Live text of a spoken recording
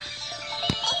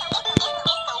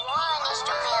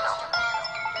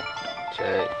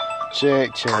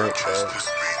Check, check.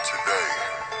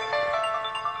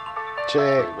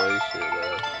 Check. Look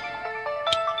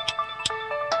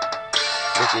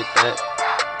at that.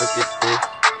 Look at this.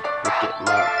 Look at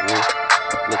my wrist.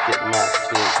 Look at my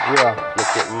clip. Yeah.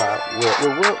 Look at my whip.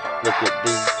 Look at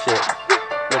these chips.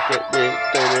 Look at this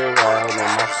 30 round on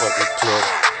my fucking clip.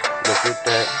 Look at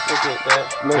that. Look at that.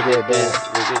 Look at this.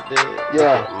 that. Look at this.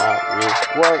 Yeah. Look at my wrist.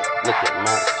 What? Look at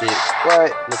my stick. What?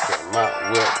 Look at my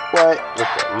whip. What?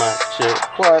 Look at my chip.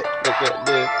 What? Look at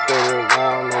this 30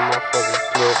 round on my fucking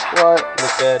clip. What?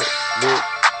 Look at it, bitch.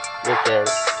 Look at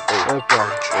it. Hey. Okay.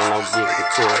 When I'm getting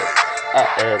to it, I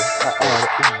add it.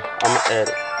 I'ma add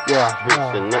it. Yeah.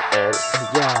 Bitch, and look at it.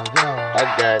 Yeah. I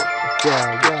got it. Yeah.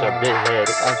 Bitch, I been had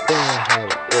it. I been had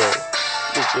it. Yeah.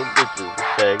 Bitch, your bitch is a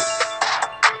faggot.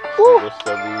 Woo. What's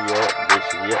up, you up, bitch,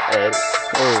 you at it.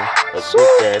 Hey. A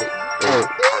dick at it. Hey.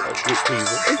 A dick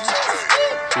teaser.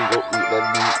 She gon' eat that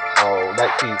meat all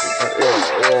night teaser. Yeah,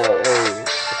 hey.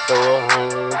 Throw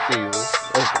 100 teaser.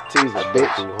 Teaser,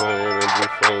 bitch. 200 and just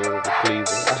saying to please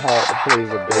her. I had to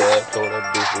please a Yeah, bitch. I told that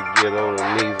bitch to get on her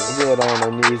knees. Get on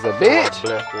her knees, a bitch. I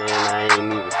blessed her and I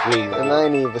ain't even sneezing. And I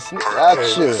ain't even sneeze. I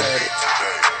should.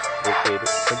 Look at it.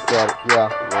 Look at it, yeah.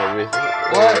 My wrist.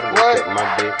 What? Look What? at my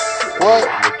bitch. What?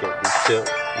 Look at the tip.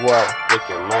 What? Look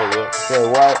at my whip. Say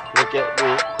what? Look at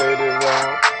this 30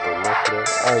 round on my clip.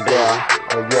 Oh, yeah.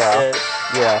 Oh, yeah.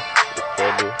 Yeah. Look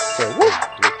at this. Say whoop.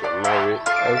 Look at my wrist.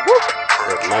 Hey, whoop.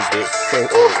 Look at my bitch. Say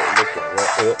whoop. Look at my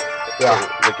whip. Yeah.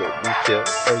 Look at the tip.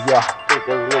 Oh, yeah. Take a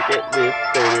look at this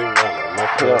 30 round on my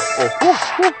clip. Oh, whoop,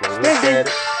 whoop. Now look Stinky. at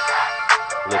it.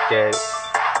 Look at it.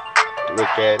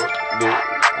 Look at it. Bitch,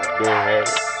 I been had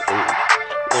it.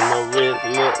 And my wrist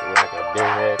look like I been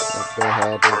had it. I been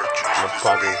had it. My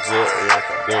pockets look like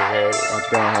I been had it. I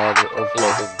been had it. Okay.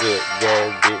 Smoke a good gas,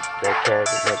 bitch. That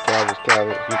cabbage. That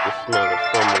cabbage. You can smell it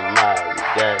from a mile. You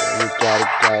got it. You got it.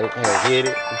 Hey, Get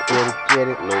it? get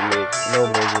it. No major. No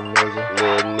major.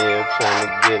 Little Nell trying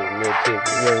to get a meal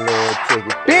ticket. Your little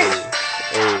ticket. Bitch.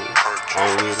 Hey,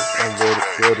 I'm with it. I'm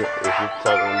with it. If you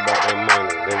talking about that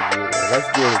money, let's get it. Let's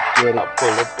get it. I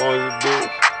pull up on you, bitch.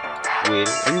 With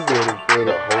it. You with it.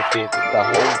 The whole 50. The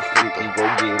whole 50. Go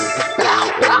get it.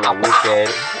 Now look at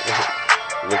it.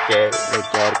 Look at it.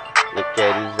 Look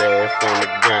at his ass on the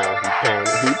ground. He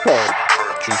panicked.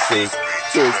 He sick.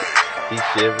 He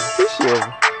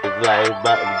shivering. His life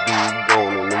about to be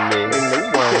gone in a minute.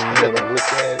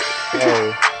 Look at it. Hey.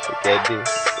 Look at this.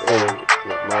 Hey.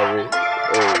 Look my wrist.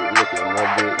 Hey. Look at my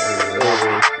bitch. Look at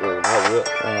my whip.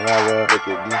 Look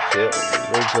at these chips.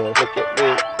 Look at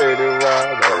this 30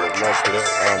 round. All of my clip.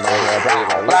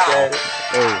 Look at it.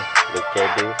 Hey. Look at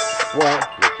this. What?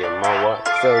 Look at my watch.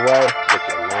 Say what? Look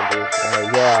at my bitch.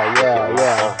 Yeah.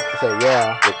 Say yeah.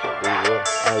 Look at this whip.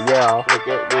 Yeah. Look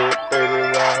at this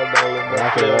 30 round. All of my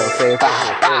clip. Say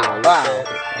wow.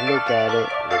 Look at it.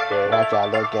 Watch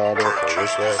out, look at it.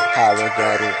 How look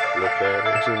at it. Look at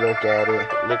it. You look at it.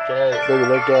 Look at it. Baby,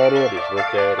 look at it. Bitch,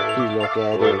 look at it. You look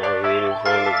at When it. I hit it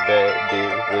from the back,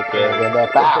 bitch, look at it. When that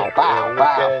bow. Look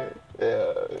at it.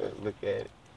 Yeah, look at it.